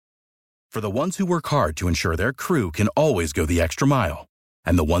For the ones who work hard to ensure their crew can always go the extra mile,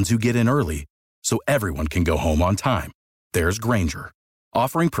 and the ones who get in early so everyone can go home on time, there's Grainger,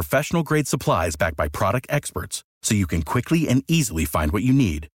 offering professional-grade supplies backed by product experts so you can quickly and easily find what you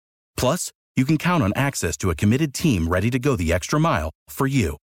need. Plus, you can count on access to a committed team ready to go the extra mile for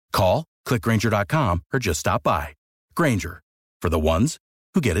you. Call, click Grainger.com, or just stop by. Grainger, for the ones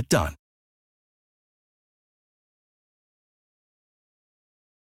who get it done.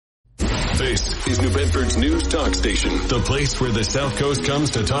 This is New Bedford's news talk station, the place where the South Coast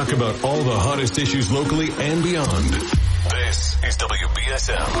comes to talk about all the hottest issues locally and beyond. This is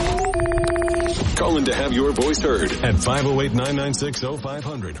WBSM. Call in to have your voice heard at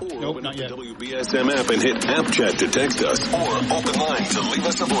 508-996-0500. Or open up the WBSM app and hit App Chat to text us. Or open line to leave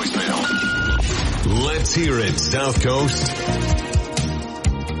us a voicemail. Let's hear it, South Coast.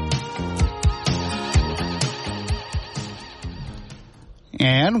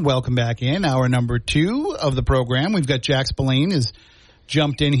 And welcome back in, hour number 2 of the program. We've got Jack Spillane has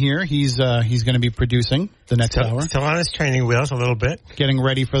jumped in here. He's going to be producing the next hour. Still on his training wheels a little bit. Getting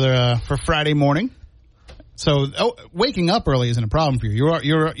ready for Friday morning. So waking up early isn't a problem for you.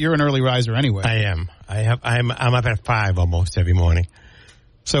 You're an early riser anyway. I am. I'm up at 5 almost every morning.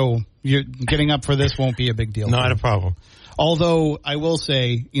 So you're getting up for this won't be a big deal. Not a problem. Although I will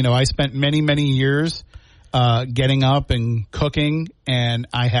say, I spent many, many years getting up and cooking, and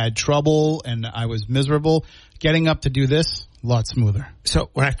I had trouble and I was miserable. Getting up to do this, a lot smoother. So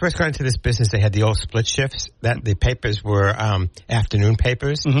when I first got into this business, they had the old split shifts. That the papers were afternoon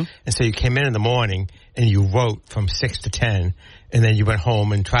papers, and so you came in the morning and you wrote from 6 to 10, and then you went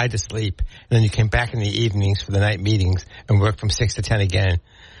home and tried to sleep, and then you came back in the evenings for the night meetings and worked from 6 to 10 again.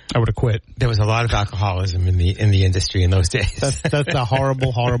 I would have quit. There was a lot of alcoholism in the industry in those days. That's a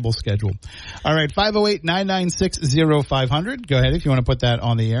horrible, horrible schedule. All right, 508-996-0500. Go ahead if you want to put that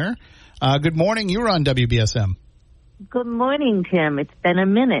on the air. Good morning. You're on WBSM. Good morning, Tim. It's been a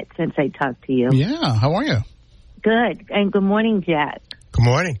minute since I talked to you. Yeah. How are you? Good. And good morning, Jack. Good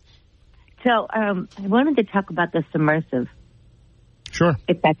morning. So I wanted to talk about the submersive. Sure.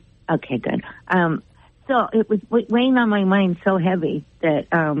 If that's okay, good. So it was weighing on my mind so heavy that,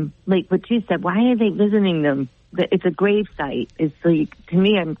 like what you said, why are they visiting them? It's a grave site. It's like, to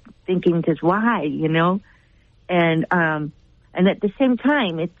me, I'm thinking just why, And at the same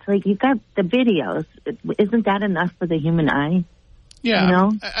time, it's like you got the videos. Isn't that enough for the human eye? Yeah,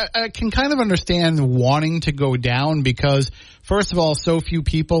 I can kind of understand wanting to go down because, first of all, so few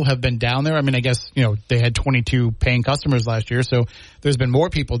people have been down there. I mean, I guess, they had 22 paying customers last year, so there's been more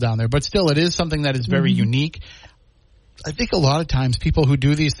people down there. But still, it is something that is very unique. I think a lot of times people who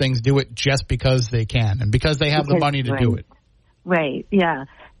do these things do it just because they can and because they have the money to do it. Right, yeah.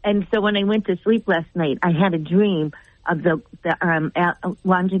 And so when I went to sleep last night, I had a dream of the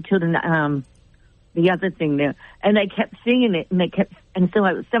longitude and the other thing there, and I kept seeing it, and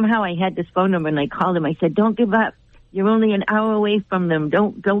so somehow I had this phone number, and I called him. I said, "Don't give up. You're only an hour away from them.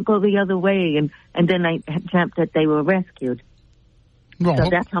 Don't go the other way." And then I dreamt that they were rescued. Well, so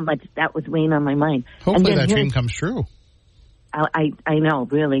that's how much that was weighing on my mind. Hopefully that dream comes true. I know,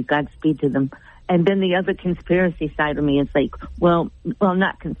 really. Godspeed to them. And then the other conspiracy side of me is like, well,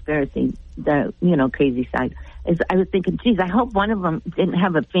 not conspiracy, the crazy side. Is I was thinking, geez, I hope one of them didn't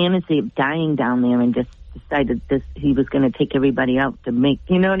have a fantasy of dying down there and just decided he was going to take everybody out to make,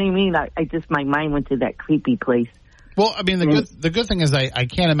 you know what I mean? My mind went to that creepy place. Well, I mean, the good thing is I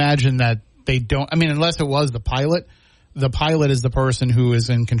can't imagine that they don't, I mean, unless it was the pilot is the person who is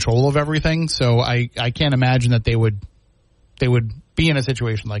in control of everything. So I can't imagine that they would be in a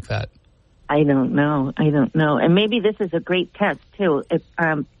situation like that. I don't know. And maybe this is a great test too,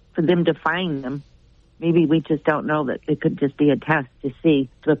 for them to find them. Maybe we just don't know that it could just be a test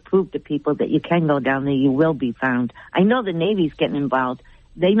to prove to people that you can go down there, you will be found. I know the Navy's getting involved.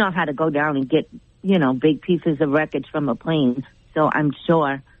 They know how to go down and get, big pieces of wreckage from a plane. So I'm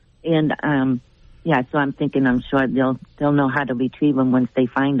sure. And, so I'm sure they'll know how to retrieve them once they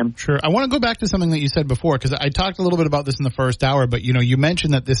find them. Sure. I want to go back to something that you said before, because I talked a little bit about this in the first hour, but, you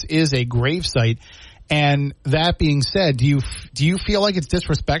mentioned that this is a grave site. And that being said, do you feel like it's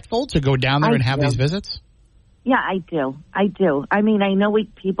disrespectful to go down there and have these visits? Yeah, I do. I mean, I know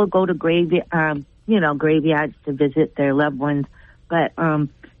people go to graveyards to visit their loved ones, but to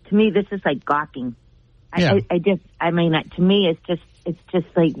me, this is like gawking. Yeah. To me, it's just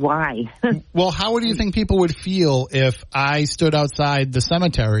like, why? Well, how do you think people would feel if I stood outside the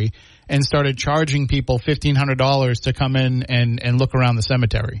cemetery and started charging people $1,500 to come in and look around the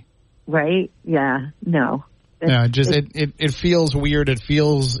cemetery? Right? Yeah. No. Yeah. It feels weird. It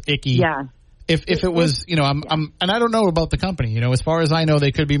feels icky. Yeah. if it was, and I don't know about the company, as far as I know,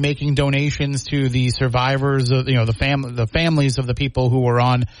 they could be making donations to the survivors of, the families of the people who were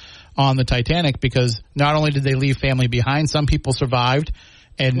on the Titanic, because not only did they leave family behind, some people survived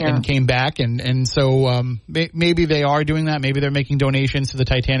and came back. And so, maybe they are doing that. Maybe they're making donations to the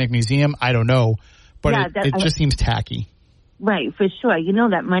Titanic Museum. I don't know, but it just seems tacky. Right, for sure.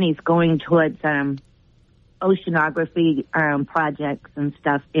 That money's going towards oceanography projects and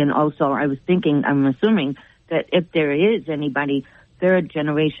stuff. And also, I'm assuming that if there is anybody third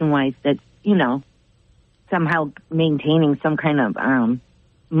generation wise that's, somehow maintaining some kind of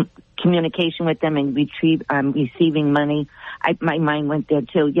communication with them and receiving money. My mind went there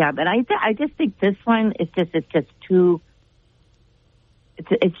too. Yeah, but I just think this one it's just too.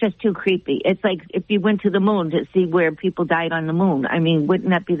 It's just too creepy. It's like if you went to the moon to see where people died on the moon. I mean,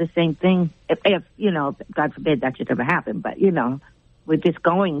 wouldn't that be the same thing? If God forbid that should ever happen. But, we're just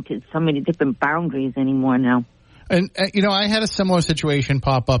going to so many different boundaries anymore now. And, I had a similar situation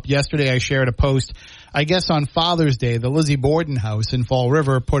pop up yesterday. I shared a post, I guess on Father's Day. The Lizzie Borden House in Fall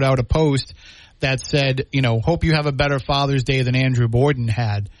River put out a post that said, hope you have a better Father's Day than Andrew Borden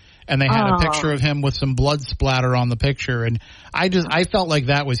had. And they had a picture of him with some blood splatter on the picture. And I felt like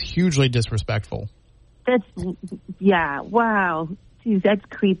that was hugely disrespectful. Wow. Jeez, that's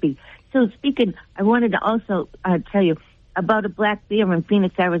creepy. So I wanted to also tell you about a black bear in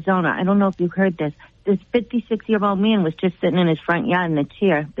Phoenix, Arizona. I don't know if you've heard this. This 56-year-old man was just sitting in his front yard in a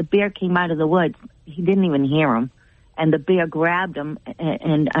chair. The bear came out of the woods. He didn't even hear him. And the bear grabbed him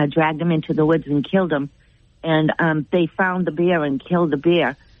and dragged him into the woods and killed him. And they found the bear and killed the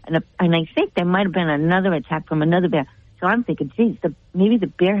bear. And I think there might have been another attack from another bear. So I'm thinking, geez, maybe the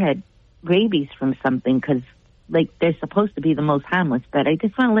bear had rabies from something, because, they're supposed to be the most harmless. But I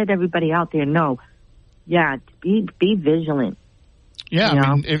just want to let everybody out there know, be vigilant. Yeah,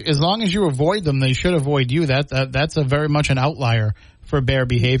 I mean, as long as you avoid them, they should avoid you. That's a very much an outlier for bear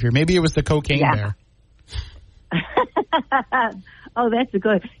behavior. Maybe it was the cocaine bear. Oh, that's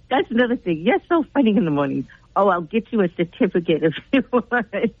another thing. You're so funny in the morning. Oh, I'll get you a certificate if you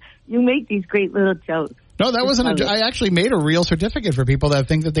want. You make these great little jokes. No, that wasn't I actually made a real certificate for people that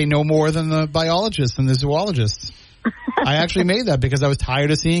think that they know more than the biologists and the zoologists. I actually made that because I was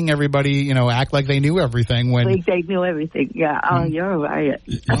tired of seeing everybody, act like they knew everything when they knew everything. Yeah. Oh, you're right.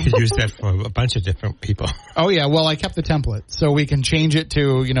 You could use that for a bunch of different people. Oh yeah. Well, I kept the template, so we can change it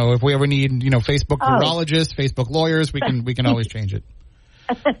to, if we ever need, Facebook virologists, Facebook lawyers, we can always change it.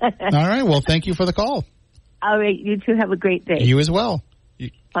 All right. Well, thank you for the call. All right. You two have a great day. You as well.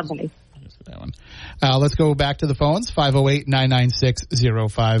 Bye-bye. That one. Let's go back to the phones.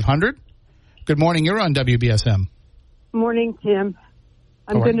 508-996-0500. Good morning. You're on WBSM. Morning, Tim.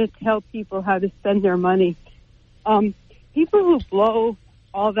 I'm going to tell people how to spend their money. People who blow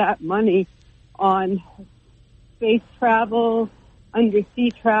all that money on space travel, undersea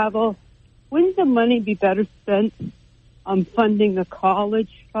travel, wouldn't the money be better spent on funding a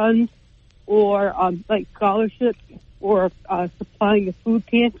college fund or scholarships or supplying a food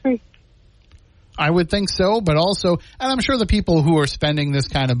pantry? I would think so, but also, and I'm sure the people who are spending this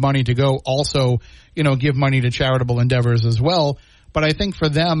kind of money to go also, give money to charitable endeavors as well. But I think for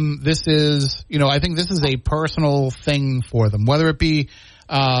them, this is, I think this is a personal thing for them, whether it be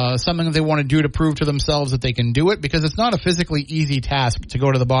something that they want to do to prove to themselves that they can do it, because it's not a physically easy task to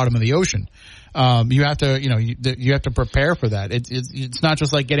go to the bottom of the ocean. You have to, you have to prepare for that. It's not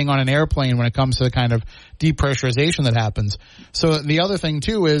just like getting on an airplane when it comes to the kind of depressurization that happens. So the other thing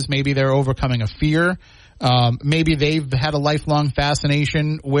too is maybe they're overcoming a fear. Maybe they've had a lifelong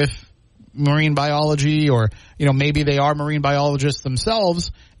fascination with marine biology, or, maybe they are marine biologists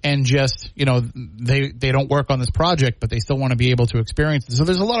themselves and just, they don't work on this project, but they still want to be able to experience it. So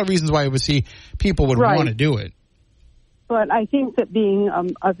there's a lot of reasons why I would see people would want to do it. But I think that being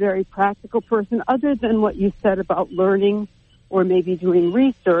a very practical person, other than what you said about learning or maybe doing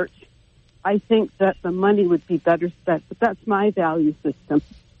research, I think that the money would be better spent. But that's my value system.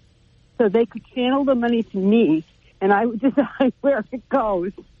 So they could channel the money to me, and I would decide where it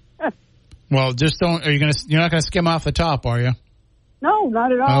goes. Well, just don't. You're not gonna skim off the top, are you? No,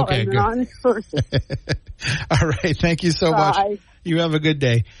 not at all. Okay, I'm good. an honest person. All right. Thank you so much. You have a good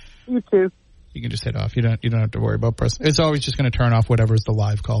day. You too. You can just hit off. You don't have to worry about press. It's always just going to turn off whatever's the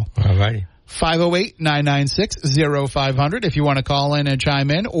live call. All righty. 508-996-0500 if you want to call in and chime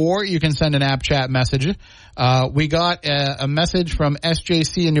in, or you can send an app chat message. We got a message from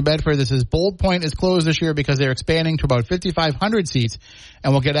SJC in New Bedford that says Bold Point is closed this year because they're expanding to about 5,500 seats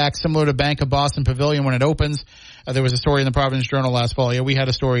and will get acts similar to Bank of Boston Pavilion when it opens. There was a story in the Providence Journal last fall. Yeah, we had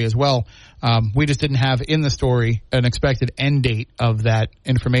a story as well. We just didn't have in the story an expected end date of that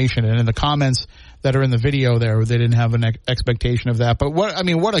information. And in the comments that are in the video there, they didn't have an expectation of that. But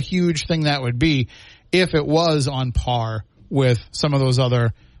what a huge thing that would be if it was on par with some of those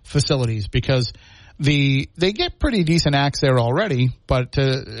other facilities, because they get pretty decent acts there already. But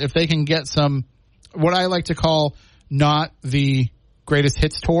if they can get some, what I like to call not the greatest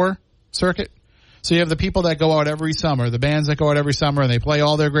hits tour circuit. So you have the people that go out every summer, the bands that go out every summer, and they play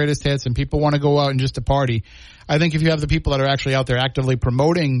all their greatest hits, and people want to go out and just to party. I think if you have the people that are actually out there actively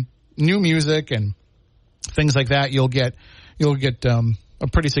promoting new music and things like that, you'll get a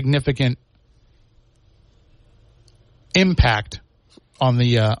pretty significant impact on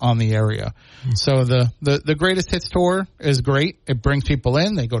the area. So the greatest hits tour is great. It brings people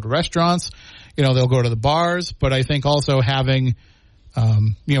in. They go to restaurants. They'll go to the bars. But I think also having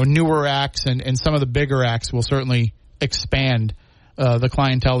newer acts and some of the bigger acts will certainly expand the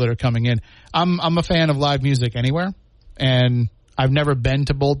clientele that are coming in. I'm a fan of live music anywhere, and I've never been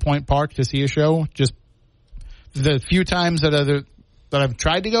to Bold Point Park to see a show. Just the few times that I've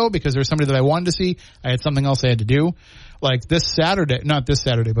tried to go because there's somebody that I wanted to see, I had something else I had to do. Like not this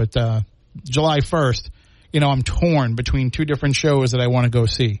Saturday, but July 1st, I'm torn between two different shows that I want to go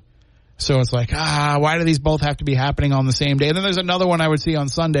see. So it's like, why do these both have to be happening on the same day? And then there's another one I would see on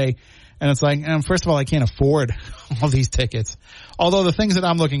Sunday, and it's like, first of all, I can't afford all these tickets. Although the things that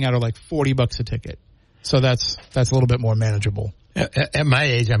I'm looking at are like $40 a ticket. So that's a little bit more manageable. At my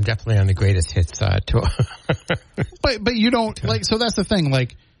age, I'm definitely on the greatest hits tour. But you don't so that's the thing.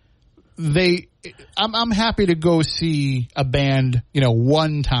 Like I'm happy to go see a band,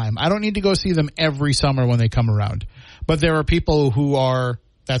 one time. I don't need to go see them every summer when they come around. But there are people who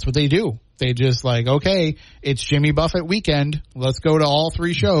that's what they do. They just okay, it's Jimmy Buffett weekend. Let's go to all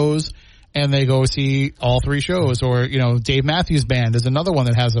three shows. And they go see all three shows. Or, Dave Matthews Band is another one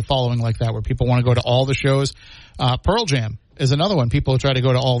that has a following like that where people want to go to all the shows. Pearl Jam is another one. People try to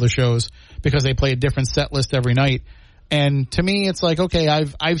go to all the shows because they play a different set list every night. And to me, it's like, okay,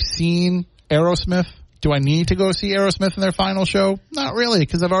 I've seen Aerosmith. Do I need to go see Aerosmith in their final show? Not really,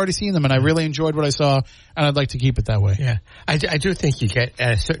 because I've already seen them, and I really enjoyed what I saw, and I'd like to keep it that way. Yeah. I do think you get,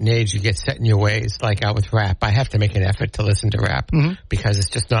 at a certain age, you get set in your ways, like out with rap. I have to make an effort to listen to rap because it's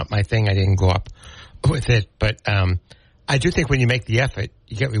just not my thing. I didn't grow up with it. But I do think when you make the effort,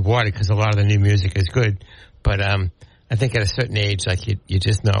 you get rewarded because a lot of the new music is good. But I think at a certain age, you're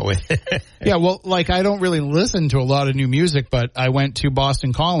just not with it. Yeah, well, I don't really listen to a lot of new music, but I went to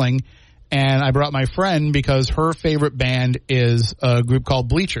Boston Calling, and I brought my friend because her favorite band is a group called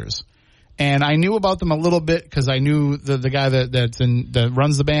Bleachers. And I knew about them a little bit because I knew the guy that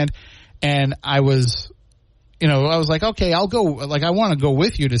runs the band. And I was like, okay, I'll go. I want to go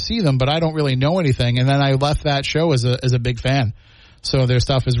with you to see them, but I don't really know anything. And then I left that show as a big fan. So their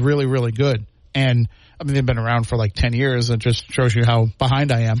stuff is really, really good. And they've been around for 10 years. It just shows you how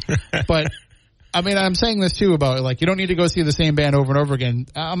behind I am. But I'm saying this too about you don't need to go see the same band over and over again.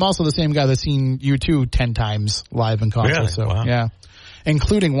 I'm also the same guy that's seen U2 10 times live in concert. Really? So wow. Yeah,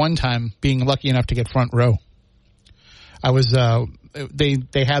 including one time being lucky enough to get front row. I was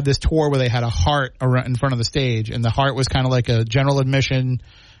they had this tour where they had a heart around in front of the stage, and the heart was kind of like a general admission,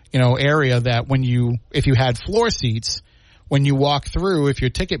 area that if you had floor seats, when you walk through, if your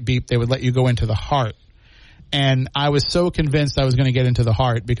ticket beeped, they would let you go into the heart. And I was so convinced I was going to get into the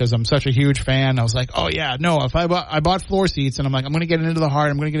heart because I'm such a huge fan. I was like, oh, yeah, no, if I bought floor seats, and I'm like, I'm going to get into the heart.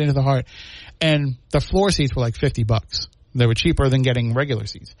 I'm going to get into the heart. And the floor seats were $50. They were cheaper than getting regular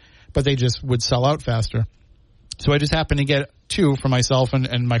seats, but they just would sell out faster. So I just happened to get two for myself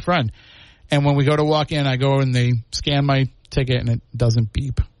and my friend. And when we go to walk in, I go and they scan my ticket, and it doesn't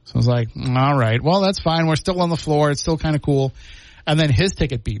beep. So I was like, all right, well, that's fine. We're still on the floor. It's still kind of cool. And then his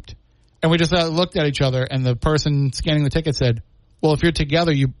ticket beeped. And we just looked at each other, and the person scanning the ticket said, well, if you're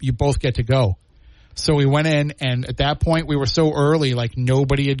together, you both get to go. So we went in, and at that point, we were so early,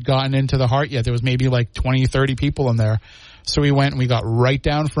 nobody had gotten into the heart yet. There was maybe 20, 30 people in there. So we went, and we got right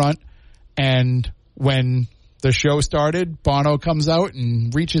down front. And when the show started, Bono comes out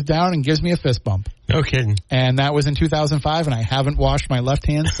and reaches down and gives me a fist bump. No kidding. And that was in 2005, and I haven't washed my left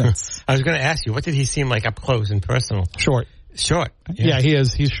hand since. I was going to ask you, what did he seem like up close and personal? Short. Yeah, he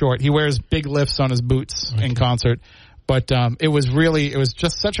is. He's short. He wears big lifts on his boots in concert. But it was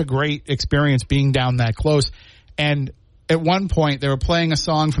just such a great experience being down that close. And at one point they were playing a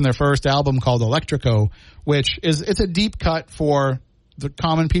song from their first album called Electrico, which it's a deep cut for the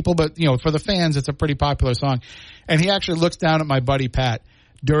common people, but for the fans, it's a pretty popular song. And he actually looks down at my buddy Pat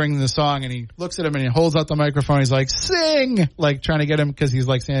during the song, and he looks at him and he holds out the microphone. He's like, "Sing!" like trying to get him because he's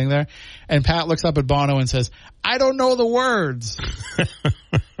like standing there. And Pat looks up at Bono and says, "I don't know the words."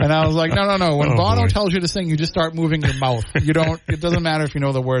 And I was like, no. When Bono tells you to sing, you just start moving your mouth. It doesn't matter if you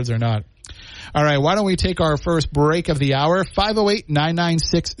know the words or not. All right, why don't we take our first break of the hour?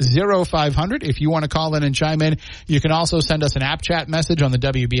 508-996-0500. If you want to call in and chime in, you can also send us an app chat message on the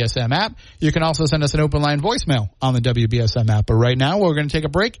WBSM app. You can also send us an open line voicemail on the WBSM app. But right now, we're going to take a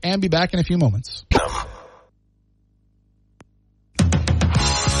break and be back in a few moments.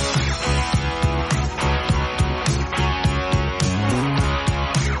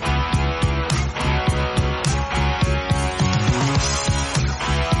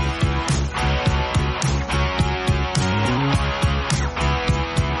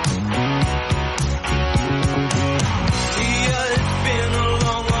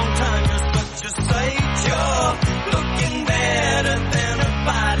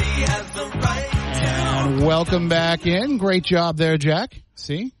 Welcome back in. Great job there, Jack.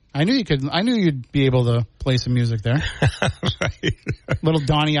 See? I knew you'd be able to play some music there. Right. Little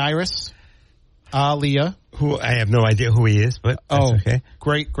Donnie Iris. Aaliyah. Who I have no idea who he is, but that's okay.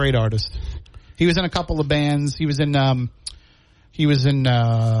 Great artist. He was in a couple of bands. He was in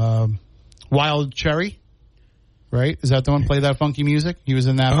Wild Cherry. Right? Is that the one? Play That Funky Music? He was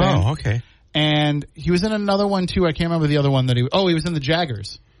in that band. Oh, okay. And he was in another one too. I can't remember the other one that he was in the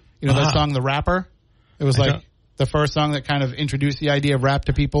Jaggers. That song, The Rapper? It was like the first song that kind of introduced the idea of rap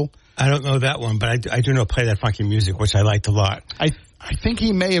to people. I don't know that one, but I do know Play That Funky Music, which I liked a lot. I think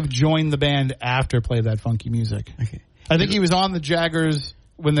he may have joined the band after Play That Funky Music. Okay. I think he was on the Jaggers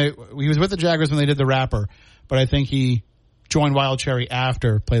he was with the Jaggers when they did The Rapper, but I think he joined Wild Cherry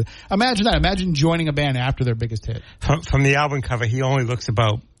after Play. Imagine that. Imagine joining a band after their biggest hit. From the album cover, he only looks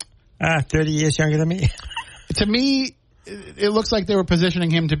about 30 years younger than me. To me, it looks like they were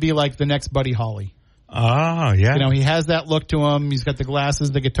positioning him to be like the next Buddy Holly. Oh, yeah. He has that look to him. He's got the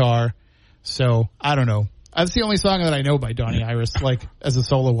glasses, the guitar. So, I don't know. That's the only song that I know by Donnie Iris, as a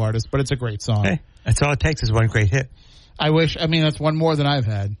solo artist, but it's a great song. Hey, that's all it takes is one great hit. That's one more than I've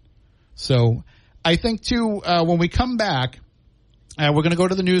had. So, I think, too, when we come back, we're going to go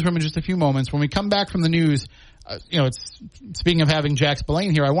to the newsroom in just a few moments. When we come back from the news, speaking of having Jack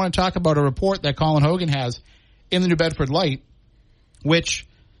Spillane here, I want to talk about a report that Colin Hogan has in the New Bedford Light, which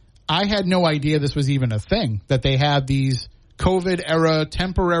I had no idea this was even a thing, that they had these COVID-era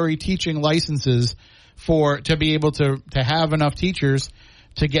temporary teaching licenses to be able to have enough teachers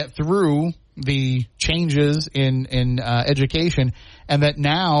to get through the changes in education, and that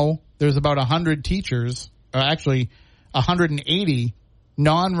now there's about 100 teachers, actually 180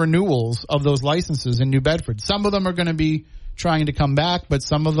 non-renewals of those licenses in New Bedford. Some of them are going to be trying to come back, but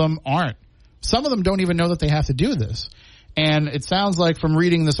some of them aren't. Some of them don't even know that they have to do this. And it sounds like from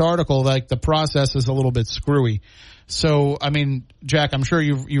reading this article, like the process is a little bit screwy. So, Jack, I'm sure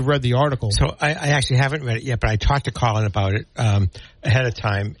you've read the article. So I actually haven't read it yet, but I talked to Colin about it ahead of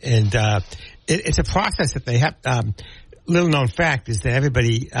time. And it's a process that they have. Little known fact is that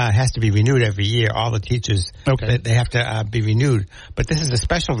everybody has to be renewed every year. All the teachers, they have to be renewed. But this is a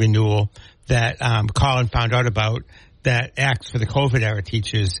special renewal that Colin found out about that acts for the COVID-era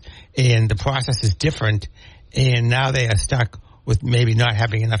teachers. And the process is different. And now they are stuck with maybe not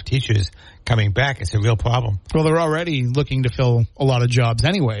having enough teachers coming back. It's a real problem. Well, they're already looking to fill a lot of jobs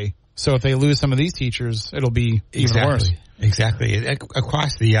anyway. So if they lose some of these teachers, it'll be even worse. Exactly.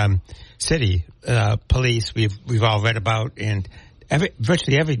 Across the city, police, we've all read about, and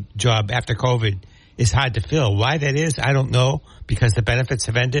virtually every job after COVID is hard to fill. Why that is, I don't know, because the benefits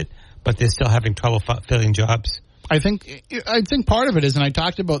have ended, but they're still having trouble filling jobs. I think part of it is, and I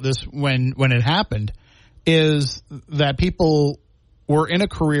talked about this when it happened, is that people were in a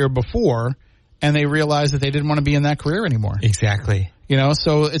career before and they realized that they didn't want to be in that career anymore. Exactly.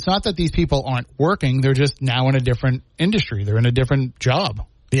 So it's not that these people aren't working. They're just now in a different industry. They're in a different job.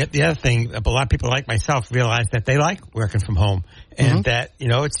 The other thing, a lot of people like myself realize that they like working from home and that,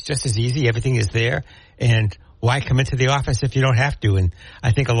 it's just as easy. Everything is there. And why come into the office if you don't have to? And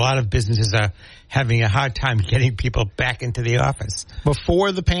I think a lot of businesses are having a hard time getting people back into the office.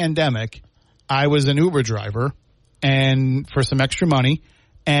 Before the pandemic, I was an Uber driver and for some extra money,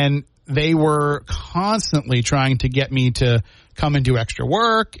 and they were constantly trying to get me to come and do extra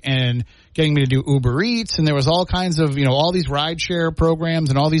work and getting me to do Uber Eats. And there was all kinds of, all these rideshare programs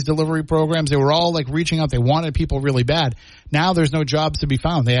and all these delivery programs. They were all reaching out. They wanted people really bad. Now there's no jobs to be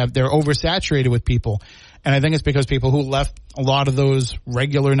found. They're oversaturated with people. And I think it's because people who left a lot of those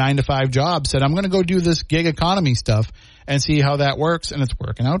regular 9-to-5 jobs said, I'm going to go do this gig economy stuff and see how that works, and it's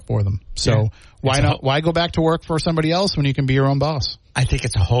working out for them. So why go back to work for somebody else when you can be your own boss? I think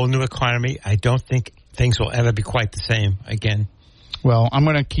it's a whole new economy. I don't think things will ever be quite the same again. Well, I'm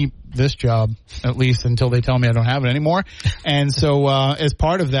going to keep this job at least until they tell me I don't have it anymore. And so as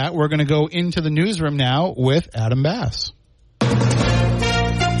part of that, we're going to go into the newsroom now with Adam Bass.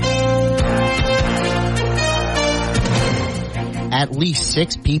 At least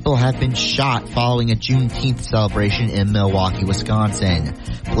 6 people have been shot following a Juneteenth celebration in Milwaukee, Wisconsin.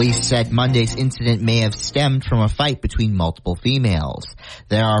 Police said Monday's incident may have stemmed from a fight between multiple females.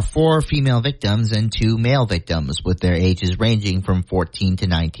 There are 4 female victims and 2 male victims, with their ages ranging from 14 to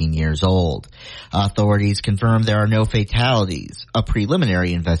 19 years old. Authorities confirmed there are no fatalities. A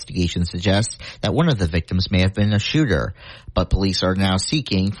preliminary investigation suggests that one of the victims may have been a shooter, but police are now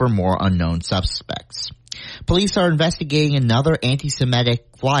seeking for more unknown suspects. Police are investigating another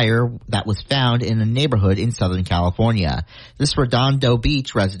anti-Semitic flyer that was found in a neighborhood in Southern California. This Redondo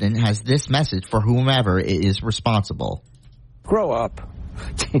Beach resident has this message for whomever is responsible. Grow up.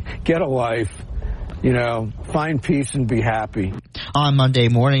 Get a life. Find peace and be happy. On Monday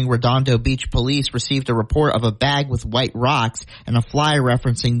morning, Redondo Beach police received a report of a bag with white rocks and a flyer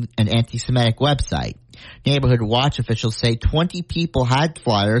referencing an anti-Semitic website. Neighborhood Watch officials say 20 people had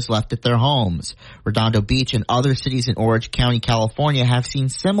flyers left at their homes. Redondo Beach and other cities in Orange County, California have seen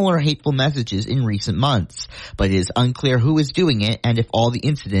similar hateful messages in recent months, but it is unclear who is doing it and if all the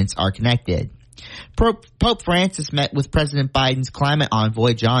incidents are connected. Pope Francis met with President Biden's climate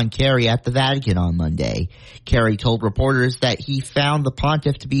envoy John Kerry at the Vatican on Monday. Kerry told reporters that he found the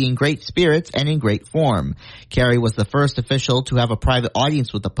pontiff to be in great spirits and in great form. Kerry was the first official to have a private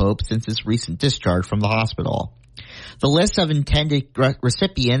audience with the Pope since his recent discharge from the hospital. The list of intended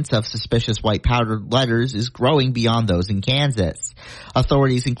recipients of suspicious white powdered letters is growing beyond those in Kansas.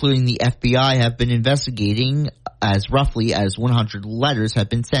 Authorities, including the FBI, have been investigating as roughly as 100 letters have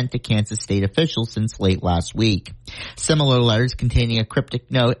been sent to Kansas state officials since late last week. Similar letters containing a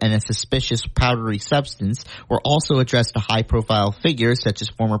cryptic note and a suspicious powdery substance were also addressed to high-profile figures such as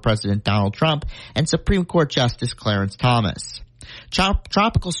former President Donald Trump and Supreme Court Justice Clarence Thomas.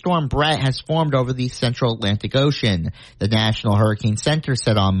 Tropical storm Brett has formed over the central Atlantic Ocean. The National Hurricane Center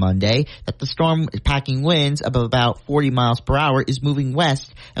said on Monday that the storm packing winds of about 40 miles per hour is moving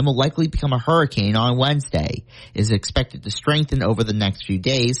west and will likely become a hurricane on Wednesday. It is expected to strengthen over the next few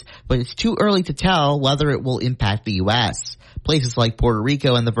days, but it's too early to tell whether it will impact the U.S. Places like Puerto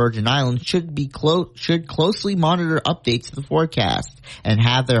Rico and the Virgin Islands should closely monitor updates to the forecast and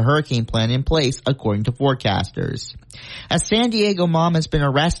have their hurricane plan in place, according to forecasters. A San Diego mom has been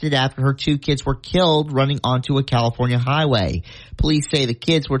arrested after her 2 kids were killed running onto a California highway. Police say the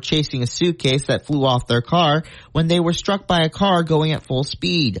kids were chasing a suitcase that flew off their car when they were struck by a car going at full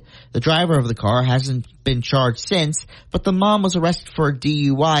speed. The driver of the car hasn't been charged since, but the mom was arrested for a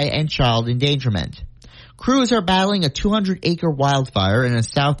DUI and child endangerment. Crews are battling a 200-acre wildfire in a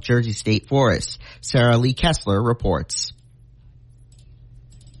South Jersey state forest. Sarah Lee Kessler reports.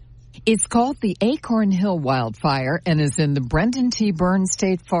 It's called the Acorn Hill Wildfire and is in the Brendan T. Burns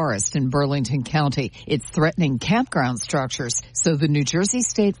State Forest in Burlington County. It's threatening campground structures, so the New Jersey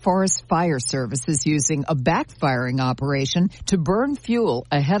State Forest Fire Service is using a backfiring operation to burn fuel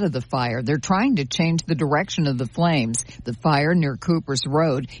ahead of the fire. They're trying to change the direction of the flames. The fire near Cooper's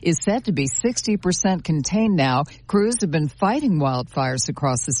Road is said to be 60% contained now. Crews have been fighting wildfires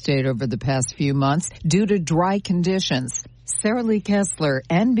across the state over the past few months due to dry conditions. Sarah Lee Kessler,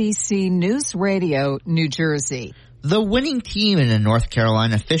 NBC News Radio, New Jersey. The winning team in a North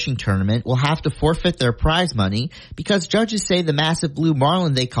Carolina fishing tournament will have to forfeit their prize money because judges say the massive blue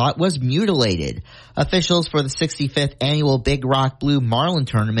marlin they caught was mutilated. Officials for the 65th annual Big Rock Blue Marlin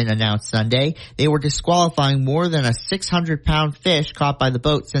tournament announced Sunday they were disqualifying more than a 600-pound fish caught by the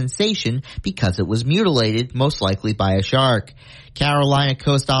boat Sensation because it was mutilated, most likely by a shark. Carolina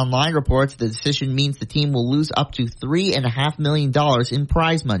Coast Online reports the decision means the team will lose up to $3.5 million in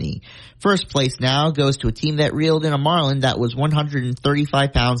prize money. First place now goes to a team that reeled in a marlin that was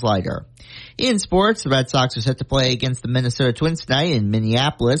 135 pounds lighter. In sports, the Red Sox are set to play against the Minnesota Twins tonight in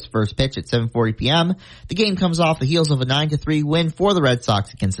Minneapolis. First pitch at 7:40 p.m. The game comes off the heels of a 9-3 win for the Red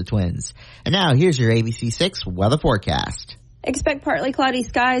Sox against the Twins. And now here's your ABC6 weather forecast. Expect partly cloudy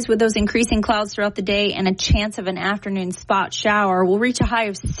skies with those increasing clouds throughout the day and a chance of an afternoon spot shower. We'll reach a high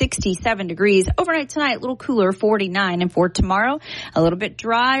of 67 degrees. Overnight tonight, a little cooler, 49. And for tomorrow, a little bit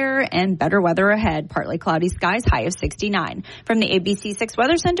drier and better weather ahead. Partly cloudy skies, high of 69. From the ABC 6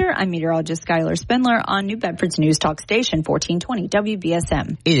 Weather Center, I'm meteorologist Skylar Spindler on New Bedford's News Talk Station, 1420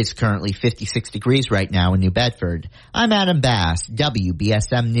 WBSM. It is currently 56 degrees right now in New Bedford. I'm Adam Bass,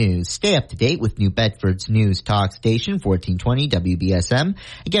 WBSM News. Stay up to date with New Bedford's News Talk Station, 1420 WBSM, and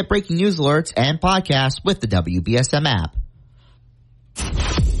get breaking news alerts and podcasts with the WBSM app.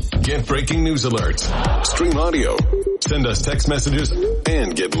 Get breaking news alerts, stream audio, send us text messages,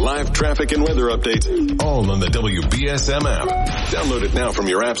 and get live traffic and weather updates all on the WBSM app. Download it now from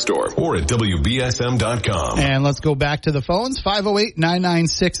your app store or at WBSM.com. And let's go back to the phones,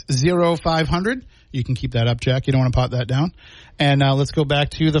 508-996-0500. You can keep that up, Jack. You don't want to pot that down. And let's go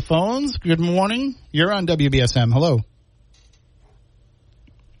back to the phones. Good morning. You're on WBSM. Hello.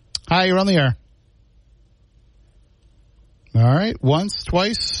 Hi, you're on the air. All right. Once,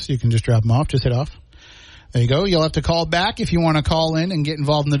 twice. You can just drop them off. Just hit off. There you go. You'll have to call back if you want to call in and get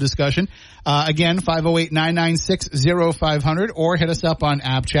involved in the discussion. Again, 508-996-0500 or hit us up on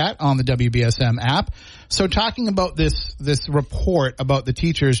App Chat on the WBSM app. So talking about this report about the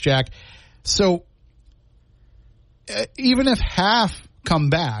teachers, Jack, so even if half come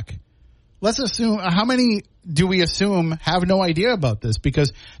back, let's assume, how many do we assume have no idea about this?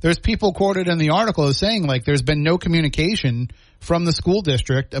 Because there's people quoted in the article as saying, like, there's been no communication from the school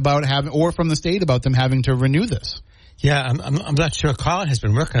district about having, or from the state about them having to renew this. Yeah, I'm not sure. Colin has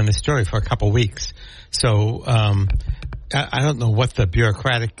been working on this story for a couple of weeks. So, I don't know what the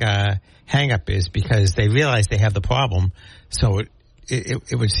bureaucratic, hang-up is, because they realize they have the problem. So it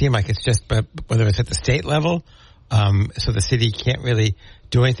would seem like it's just, whether it's at the state level, so the city can't really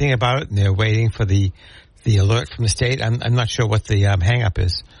do anything about it, and they're waiting for the alert from the state. I'm not sure what the hang-up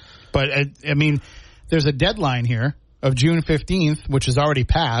is. But, I mean, there's a deadline here of June 15th, which is already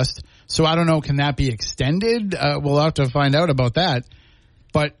passed. So I don't know, can that be extended? We'll have to find out about that.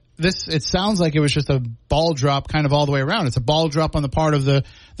 But it sounds like it was just a ball drop kind of all the way around. It's a ball drop on the part of the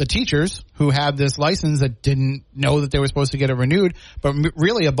teachers who had this license that didn't know that they were supposed to get it renewed, but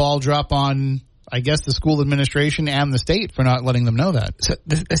really a ball drop on, I guess, the school administration and the state for not letting them know that. So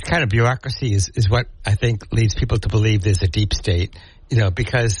this kind of bureaucracy is what I think leads people to believe there's a deep state,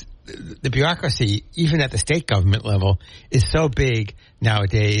 because the bureaucracy, even at the state government level, is so big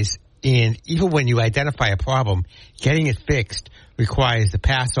nowadays. And even when you identify a problem, getting it fixed requires the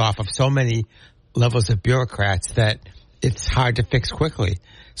pass off of so many levels of bureaucrats that it's hard to fix quickly.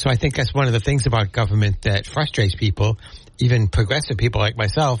 So I think that's one of the things about government that frustrates people, even progressive people like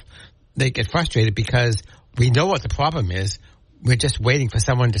myself. They get frustrated because we know what the problem is. We're just waiting for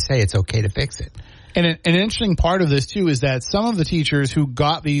someone to say it's okay to fix it. And an interesting part of this, too, is that some of the teachers who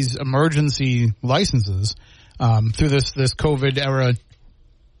got these emergency licenses through this COVID era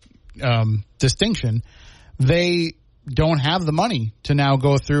distinction, they don't have the money to now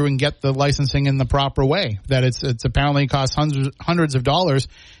go through and get the licensing in the proper way. That it's apparently costs hundreds of dollars,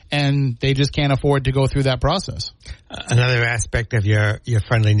 and they just can't afford to go through that process. Another aspect of your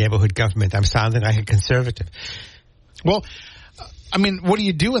friendly neighborhood government. I'm sounding like a conservative. Well, I mean, what do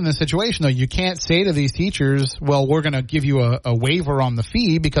you do in this situation, though? You can't say to these teachers, well, we're going to give you a waiver on the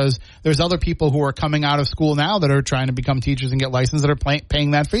fee, because there's other people who are coming out of school now that are trying to become teachers and get licensed that are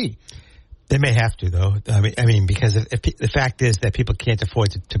paying that fee. They may have to, though. I mean, because if the fact is that people can't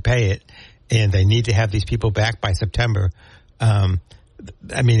afford to pay it, and they need to have these people back by September. I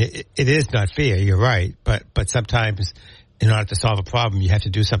mean, it is not fair. You're right, but sometimes, in order to solve a problem, you have to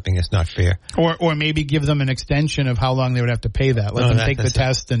do something that's not fair. Or maybe give them an extension of how long they would have to pay that. Let them take the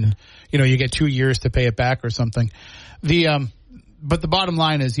test, and you get 2 years to pay it back or something. But the bottom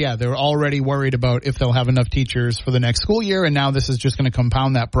line is, yeah, they're already worried about if they'll have enough teachers for the next school year, and now this is just going to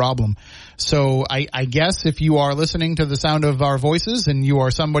compound that problem. So I guess if you are listening to the sound of our voices and you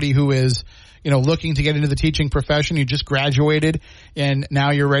are somebody who is, looking to get into the teaching profession, you just graduated and now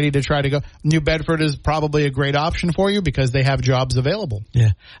you're ready to try to go, New Bedford is probably a great option for you because they have jobs available.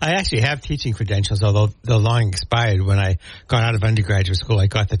 Yeah. I actually have teaching credentials, although they're long expired. When I got out of undergraduate school, I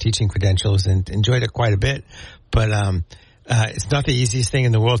got the teaching credentials and enjoyed it quite a bit. But, it's not the easiest thing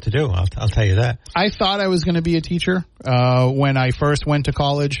in the world to do. I'll tell you that. I thought I was going to be a teacher when I first went to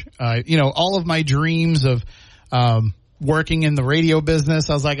college. All of my dreams of working in the radio business,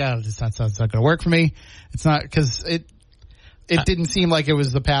 I was like, it's not going to work for me. It's not, because it didn't seem like it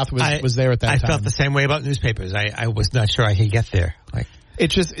was the path was there at that time. I felt the same way about newspapers. I was not sure I could get there.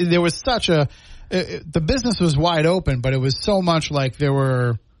 There was such the business was wide open, but it was so much like there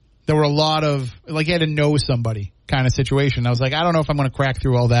were a lot of, like, you had to know somebody kind of situation. I was like, I don't know if I'm going to crack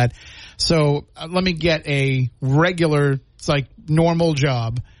through all that. So let me get a regular, it's like normal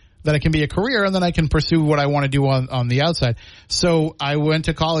job that it can be a career, and then I can pursue what I want to do on the outside. So I went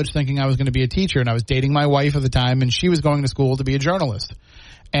to college thinking I was going to be a teacher, and I was dating my wife at the time, and she was going to school to be a journalist.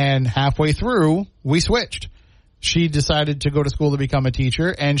 And halfway through, we switched. She decided to go to school to become a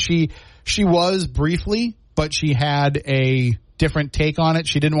teacher, and she was briefly, but she had a different take on it.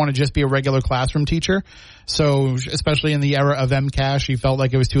 She didn't want to just be a regular classroom teacher. So especially in the era of MCAS, she felt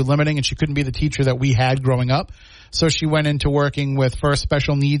like it was too limiting, and she couldn't be the teacher that we had growing up. So she went into working with first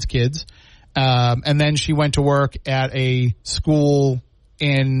special needs kids, and then she went to work at a school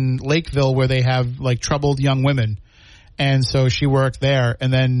in Lakeville where they have like troubled young women. And so she worked there,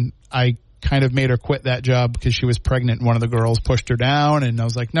 and then I kind of made her quit that job because she was pregnant, and one of the girls pushed her down, and I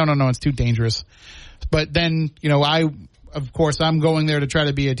was like, no, it's too dangerous. But then, of course, I'm going there to try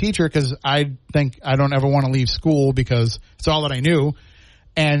to be a teacher because I think I don't ever want to leave school because it's all that I knew.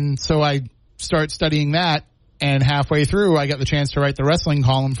 And so I start studying that, and halfway through, I got the chance to write the wrestling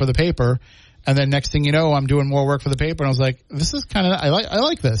column for the paper. And then next thing you know, I'm doing more work for the paper, and I was like, this is kind of, I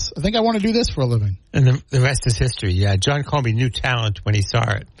like this. I think I want to do this for a living. And the rest is history. Yeah, John Colby knew talent when he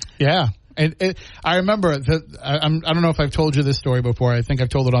saw it. Yeah. And I remember, I don't know if I've told you this story before. I think I've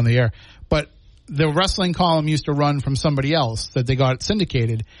told it on the air. But the wrestling column used to run from somebody else that they got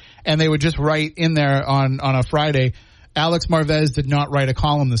syndicated, and they would just write in there on a Friday, Alex Marvez did not write a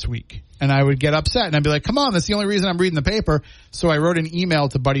column this week. And I would get upset, and I'd be like, come on, that's the only reason I'm reading the paper. So I wrote an email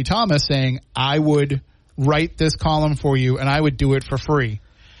to Buddy Thomas saying I would write this column for you, and I would do it for free.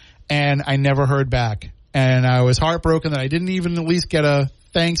 And I never heard back. And I was heartbroken that I didn't even at least get a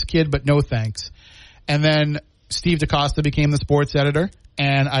thanks, kid, but no thanks. And then Steve DaCosta became the sports editor,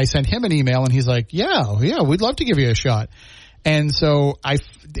 and I sent him an email, and he's like, yeah, we'd love to give you a shot. And so I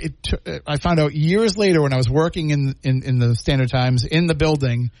found out years later when I was working in the Standard Times in the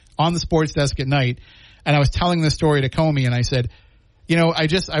building on the sports desk at night, and I was telling this story to Comey, and I said,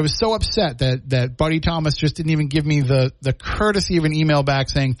 I was so upset that Buddy Thomas just didn't even give me the courtesy of an email back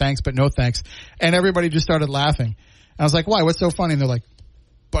saying thanks but no thanks, and everybody just started laughing. And I was like, why? What's so funny? And they're like,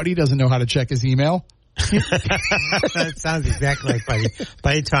 Buddy doesn't know how to check his email. That sounds exactly like Buddy.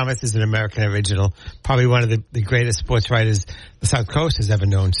 Buddy Thomas is an American original, probably one of the greatest sports writers the South Coast has ever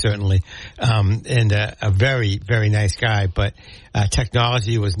known, certainly, and a very, very nice guy. But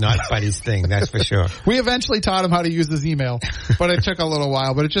technology was not Buddy's thing, that's for sure. We eventually taught him how to use his email, but it took a little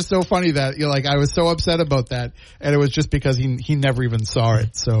while. But it's just so funny that I was so upset about that, and it was just because he never even saw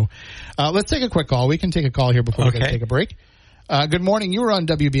it. So let's take a quick call. We can take a call here before we take a break. Good morning. You were on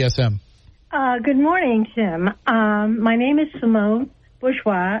WBSM. Good morning, Tim. My name is Simone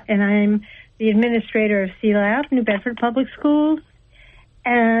Bourgeois, and I'm the administrator of CLAB, New Bedford Public Schools.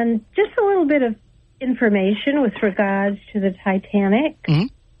 And just a little bit of information with regards to the Titanic.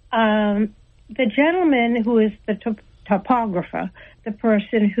 Mm-hmm. The gentleman who is the topographer, the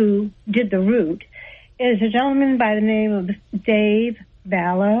person who did the route, is a gentleman by the name of Dave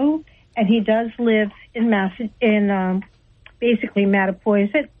Ballo, and he does live in basically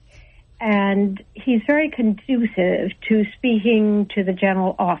Mattapoisett. And he's very conducive to speaking to the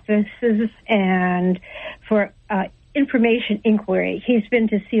general offices and for information inquiry. He's been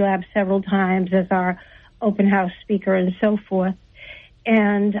to CLAB several times as our open house speaker and so forth.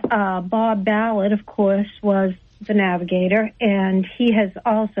 And Bob Ballard, of course, was the navigator, and he has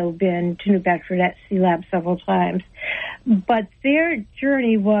also been to New Bedford at CLAB several times. But their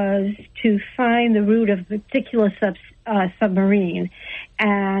journey was to find the route of a particular submarine,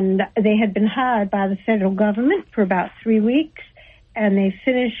 and they had been hired by the federal government for about 3 weeks, and they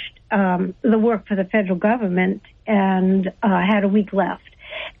finished the work for the federal government and had a week left.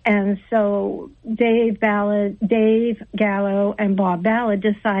 And so Dave Gallo and Bob Ballard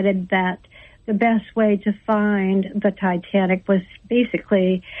decided that the best way to find the Titanic was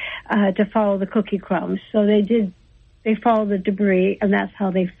basically to follow the cookie crumbs. So they followed the debris, and that's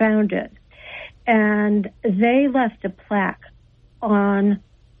how they found it. And they left a plaque on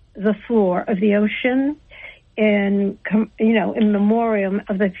the floor of the ocean in memoriam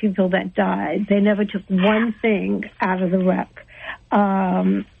of the people that died. They never took one thing out of the wreck.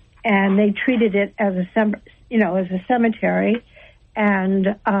 And they treated it as a cemetery.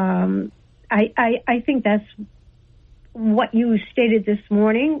 And I think that's what you stated this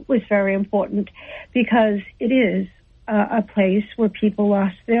morning was very important, because it is a place where people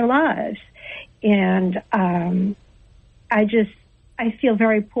lost their lives. And I feel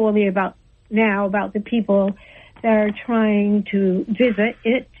very poorly about the people that are trying to visit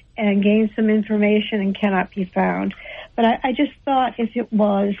it and gain some information and cannot be found. But I just thought if it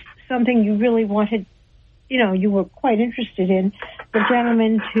was something you really wanted you were quite interested in. The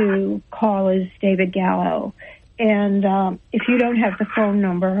gentleman to call is David Gallo. And if you don't have the phone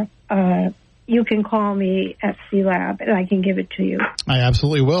number, you can call me at C-Lab, and I can give it to you. I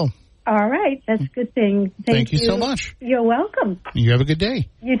absolutely will. All right. That's a good thing. Thank you so much. You're welcome. You have a good day.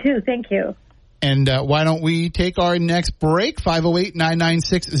 You too. Thank you. And why don't we take our next break?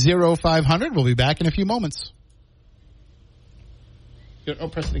 508-996-0500. We'll be back in a few moments. Oh,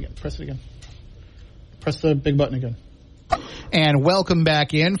 press it again. Press it again. Press the big button again. And welcome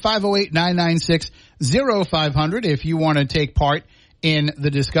back in. 508-996-0500 if you want to take part in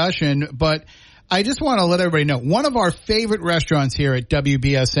the discussion. But I just want to let everybody know, one of our favorite restaurants here at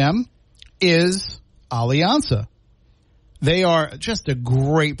WBSM is Aliança. They are just a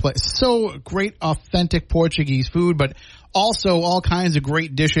great place. So great, authentic Portuguese food, but also all kinds of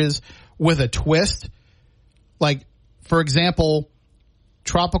great dishes with a twist. Like, for example,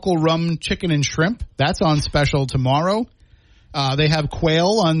 tropical rum chicken and shrimp. That's on special tomorrow. They have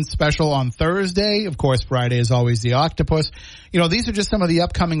quail on special on Thursday. Of course, Friday is always the octopus. These are just some of the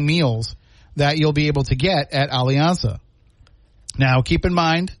upcoming meals that you'll be able to get at Aliança. Now, keep in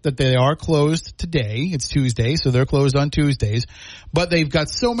mind that they are closed today. It's Tuesday, so they're closed on Tuesdays. But they've got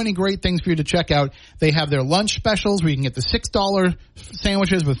so many great things for you to check out. They have their lunch specials where you can get the $6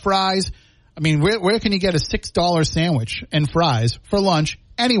 sandwiches with fries. I mean, where can you get a $6 sandwich and fries for lunch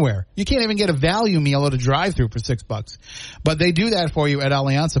anywhere? You can't even get a value meal at a drive-thru for $6. But they do that for you at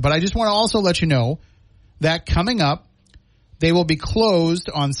Aliança. But I just want to also let you know that coming up, they will be closed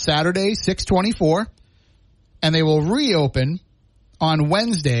on Saturday, 6/24, and they will reopen on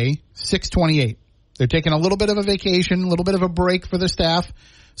Wednesday, 6/28. They're taking a little bit of a vacation, a little bit of a break for the staff.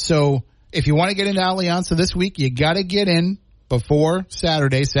 So if you want to get into Aliança this week, you got to get in before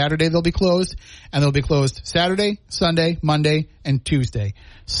Saturday. Saturday they'll be closed, and they'll be closed Saturday, Sunday, Monday, and Tuesday.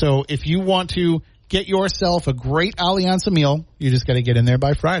 So if you want to get yourself a great Aliança meal, you just got to get in there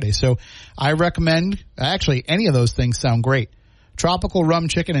by Friday. So I recommend, actually, any of those things sound great. Tropical rum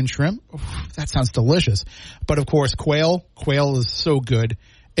chicken and shrimp, that sounds delicious. But of course, quail is so good.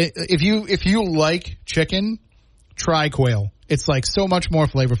 If you like chicken, try quail. It's like so much more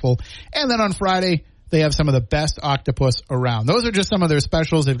flavorful. And then on Friday, they have some of the best octopus around. Those are just some of their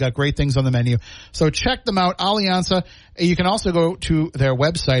specials. They've got great things on the menu. So check them out, Aliança. You can also go to their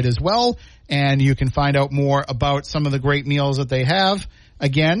website as well, and you can find out more about some of the great meals that they have.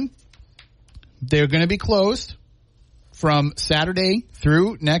 Again, they're going to be closed from Saturday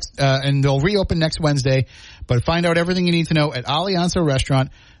through next, and they'll reopen next Wednesday. But find out everything you need to know at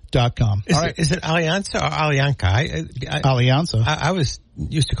AliançaRestaurant.com. Is it Aliança or Alianca? Aliança. I was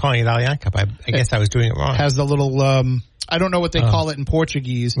used to calling it Alianca, but I guess I was doing it wrong. Has the little, I don't know what they call it in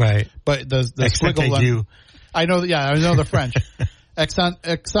Portuguese. Right. But the squiggle. I know the French. Accent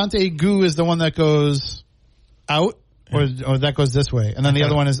aigu is the one that goes out, or that goes this way. And then the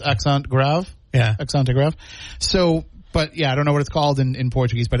other one is accent grave. Yeah. Accent grave. So, but yeah, I don't know what it's called in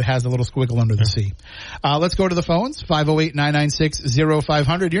Portuguese, but it has a little squiggle under the C. Let's go to the phones.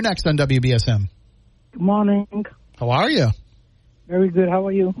 508-996-0500. You're next on WBSM. Good morning. How are you? Very good. How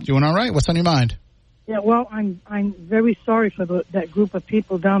are you? Doing all right. What's on your mind? Yeah, well, I'm very sorry for that group of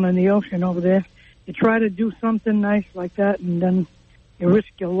people down in the ocean over there. You try to do something nice like that, and then you risk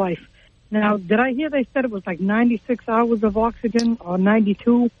your life. Now, did I hear they said it was like 96 hours of oxygen or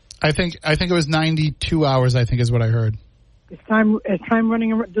 92? I think it was 92 hours, I think is what I heard. Is time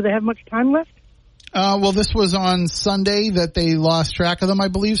running? Do they have much time left? Well, this was on Sunday that they lost track of them, I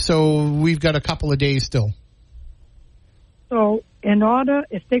believe, so we've got a couple of days still. So,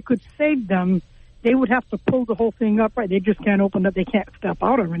 if they could save them, they would have to pull the whole thing up, right? They just can't open it. They can't step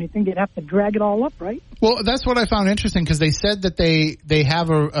out or anything. They'd have to drag it all up, right? Well, that's what I found interesting, because they said that they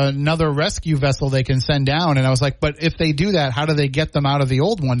have another rescue vessel they can send down, and I was like, but if they do that, how do they get them out of the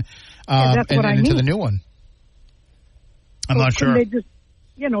old one and into the new one? I'm not sure. They just,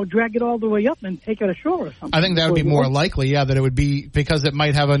 drag it all the way up and take it ashore or something? I think that would be more likely, that it would be, because it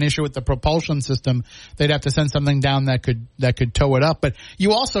might have an issue with the propulsion system. They'd have to send something down that could tow it up. But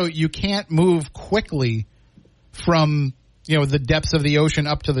you can't move quickly from the depths of the ocean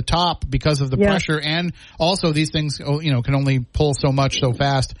up to the top because of the pressure, and also these things can only pull so much so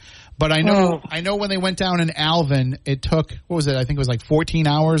fast. But I know when they went down in Alvin, it took, what was it? I think it was like 14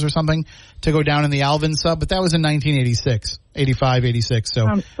 hours or something to go down in the Alvin sub, but that was in 1986, 85, 86. So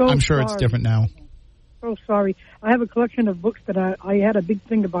I'm sure it's different now. So sorry. I have a collection of books that I had a big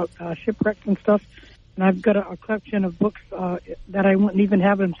thing about shipwrecks and stuff, and I've got a collection of books that I wouldn't even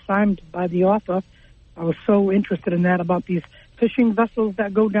have them signed by the author. I was so interested in that, about these fishing vessels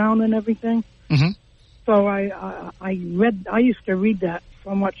that go down and everything. Mm-hmm. So I used to read that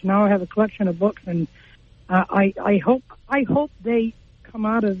so much. Now I have a collection of books, and I hope they come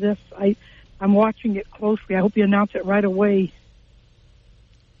out of this. I'm watching it closely. I hope you announce it right away.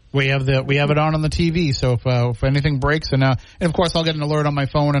 We have it on the TV. So if anything breaks, and of course I'll get an alert on my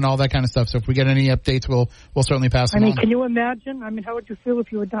phone and all that kind of stuff. So if we get any updates, we'll certainly pass them on. Can you imagine? How would you feel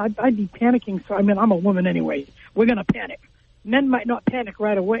if you were? I'd be panicking. So I'm a woman anyway. We're gonna panic. Men might not panic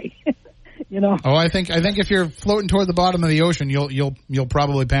right away. Oh, I think if you're floating toward the bottom of the ocean, you'll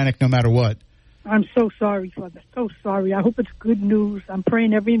probably panic no matter what. I'm so sorry for this. So sorry. I hope it's good news. I'm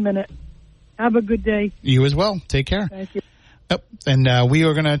praying every minute. Have a good day. You as well. Take care. Thank you. Yep. And we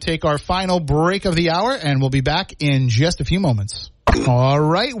are going to take our final break of the hour, and we'll be back in just a few moments. All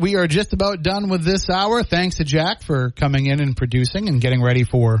right. We are just about done with this hour. Thanks to Jack for coming in and producing and getting ready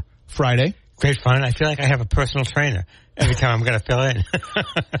for Friday. Great fun. I feel like I have a personal trainer every time I'm going to fill in.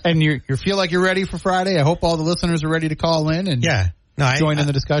 And you feel like you're ready for Friday? I hope all the listeners are ready to call in and join in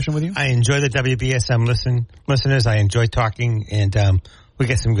the discussion with you. I enjoy the WBSM listeners. I enjoy talking, and we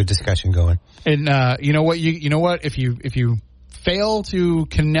get some good discussion going. And you know what? If you fail to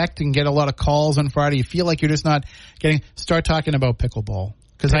connect and get a lot of calls on Friday, you feel like you're just not start talking about pickleball.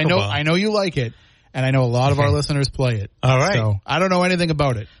 Because I know you like it. And I know a lot of our listeners play it. All right. So I don't know anything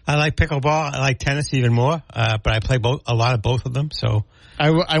about it. I like pickleball. I like tennis even more. But I play a lot of both of them. So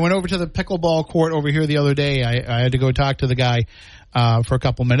I went over to the pickleball court over here the other day. I had to go talk to the guy for a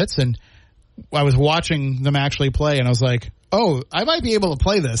couple minutes, and I was watching them actually play, and I was like, oh, I might be able to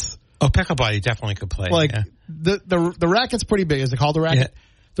play this. Oh, pickleball, you definitely could play. The racket's pretty big. Is it called the racket? Yeah.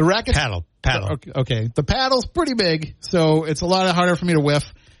 The racket's paddle. Okay. The paddle's pretty big, so it's a lot harder for me to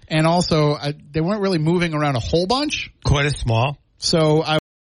whiff. And also, they weren't really moving around a whole bunch. Quite as small. So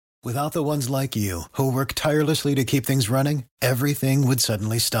Without the ones like you, who work tirelessly to keep things running, everything would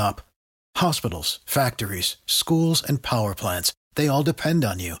suddenly stop. Hospitals, factories, schools, and power plants, they all depend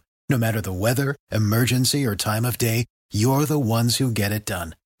on you. No matter the weather, emergency, or time of day, you're the ones who get it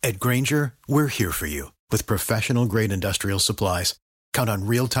done. At Grainger, we're here for you with professional-grade industrial supplies. Count on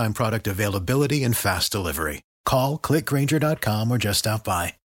real-time product availability and fast delivery. Call, click Grainger.com, or just stop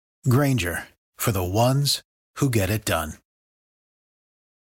by. Grainger, for the ones who get it done.